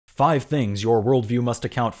5 things your worldview must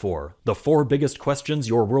account for. The 4 biggest questions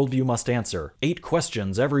your worldview must answer. 8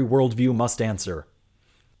 questions every worldview must answer.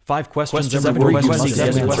 5 questions every worldview must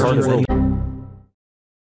answer.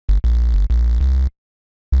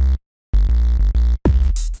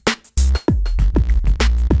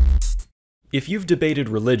 If you've debated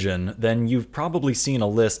religion, then you've probably seen a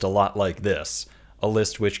list a lot like this. A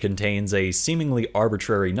list which contains a seemingly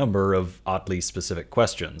arbitrary number of oddly specific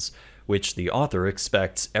questions, which the author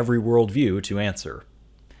expects every worldview to answer.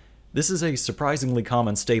 This is a surprisingly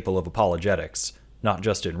common staple of apologetics, not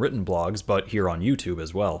just in written blogs, but here on YouTube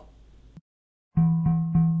as well.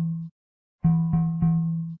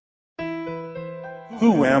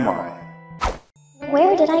 Who am I?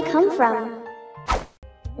 Where did I come from?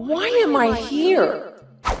 Why am I here?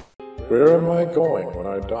 Where am I going when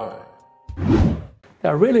I die?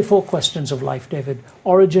 There are really 4 questions of life, David.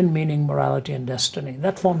 Origin, meaning, morality, and destiny.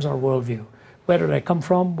 That forms our worldview. Where did I come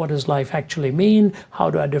from? What does life actually mean? How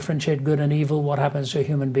do I differentiate good and evil? What happens to a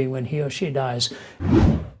human being when he or she dies?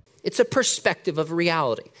 It's a perspective of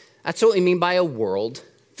reality. That's what we mean by a world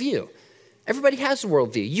view. Everybody has a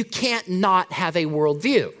worldview. You can't not have a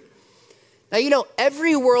worldview. Now,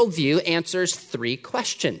 every worldview answers 3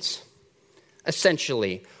 questions.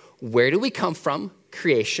 Essentially, where do we come from?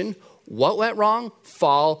 Creation. What went wrong?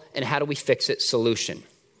 Fall. And how do we fix it? Solution.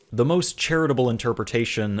 The most charitable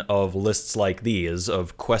interpretation of lists like these,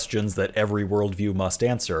 of questions that every worldview must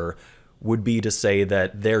answer, would be to say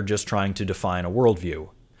that they're just trying to define a worldview.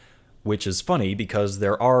 Which is funny because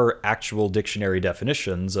there are actual dictionary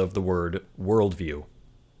definitions of the word worldview.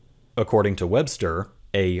 According to Webster,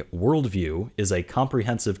 a worldview is a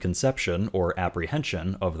comprehensive conception or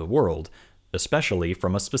apprehension of the world, especially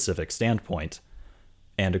from a specific standpoint.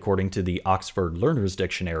 And according to the Oxford Learner's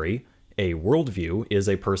Dictionary, a worldview is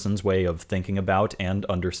a person's way of thinking about and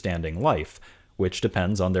understanding life, which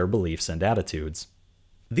depends on their beliefs and attitudes.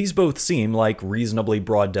 These both seem like reasonably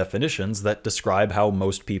broad definitions that describe how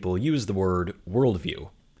most people use the word worldview.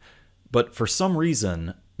 But for some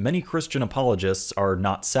reason, many Christian apologists are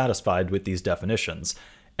not satisfied with these definitions,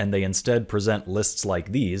 and they instead present lists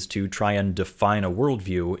like these to try and define a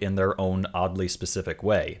worldview in their own oddly specific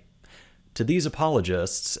way. To these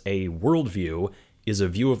apologists, a worldview is a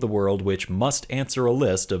view of the world which must answer a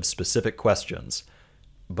list of specific questions.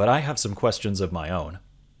 But I have some questions of my own.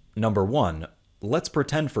 Number 1, let's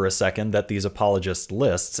pretend for a second that these apologist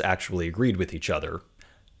lists actually agreed with each other.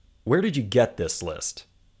 Where did you get this list?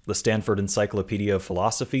 The Stanford Encyclopedia of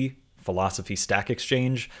Philosophy? Philosophy Stack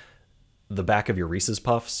Exchange? The back of your Reese's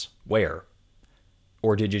Puffs? Where?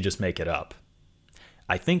 Or did you just make it up?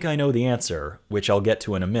 I think I know the answer, which I'll get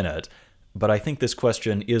to in a minute, but I think this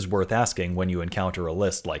question is worth asking when you encounter a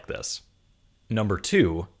list like this. Number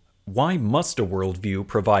 2, why must a worldview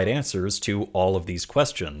provide answers to all of these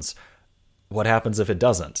questions? What happens if it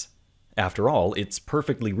doesn't? After all, it's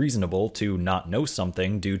perfectly reasonable to not know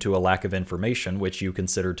something due to a lack of information which you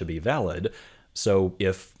consider to be valid. So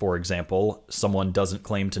if, for example, someone doesn't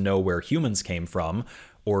claim to know where humans came from,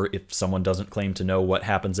 or if someone doesn't claim to know what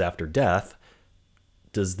happens after death,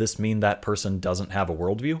 does this mean that person doesn't have a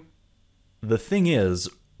worldview? The thing is,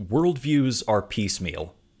 worldviews are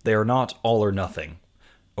piecemeal. They are not all or nothing.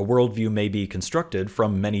 A worldview may be constructed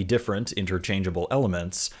from many different interchangeable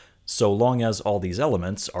elements, so long as all these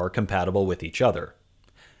elements are compatible with each other.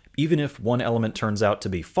 Even if one element turns out to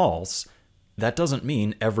be false, that doesn't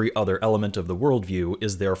mean every other element of the worldview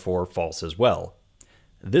is therefore false as well.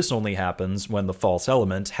 This only happens when the false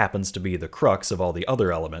element happens to be the crux of all the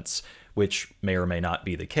other elements, which may or may not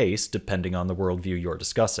be the case depending on the worldview you're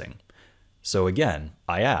discussing. So again,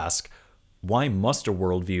 I ask, why must a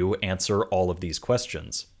worldview answer all of these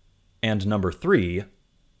questions? And number 3,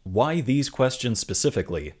 why these questions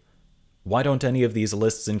specifically? Why don't any of these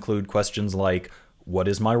lists include questions like, what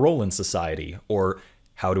is my role in society? Or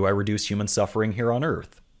how do I reduce human suffering here on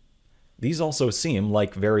Earth? These also seem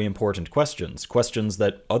like very important questions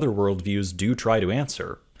that other worldviews do try to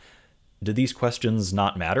answer. Do these questions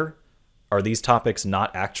not matter? Are these topics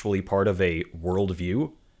not actually part of a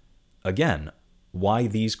worldview? Again, why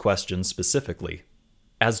these questions specifically?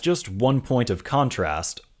 As just one point of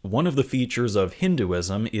contrast, one of the features of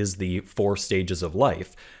Hinduism is the 4 stages of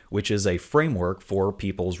life, which is a framework for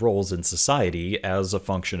people's roles in society as a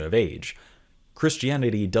function of age.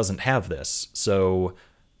 Christianity doesn't have this, so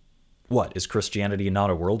what, is Christianity not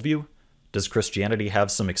a worldview? Does Christianity have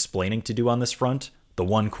some explaining to do on this front? The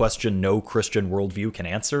one question no Christian worldview can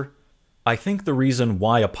answer? I think the reason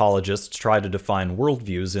why apologists try to define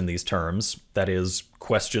worldviews in these terms, that is,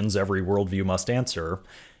 questions every worldview must answer,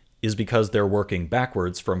 is because they're working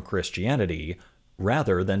backwards from Christianity,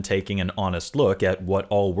 rather than taking an honest look at what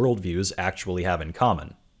all worldviews actually have in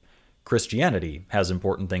common. Christianity has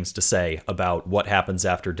important things to say about what happens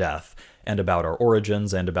after death, and about our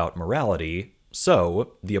origins and about morality,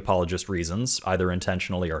 so, the apologist reasons, either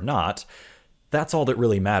intentionally or not, that's all that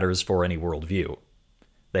really matters for any worldview.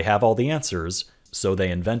 They have all the answers, so they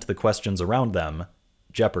invent the questions around them,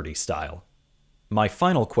 Jeopardy style. My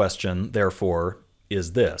final question, therefore,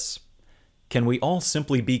 is this. Can we all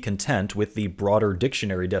simply be content with the broader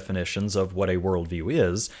dictionary definitions of what a worldview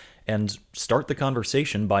is, and start the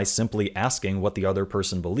conversation by simply asking what the other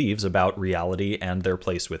person believes about reality and their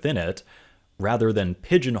place within it, rather than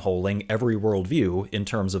pigeonholing every worldview in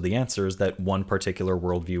terms of the answers that one particular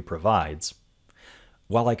worldview provides?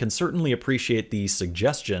 While I can certainly appreciate the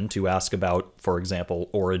suggestion to ask about, for example,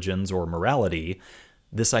 origins or morality,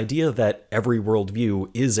 this idea that every worldview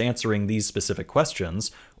is answering these specific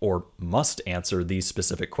questions, or must answer these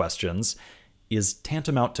specific questions, is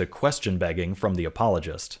tantamount to question begging from the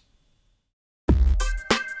apologist.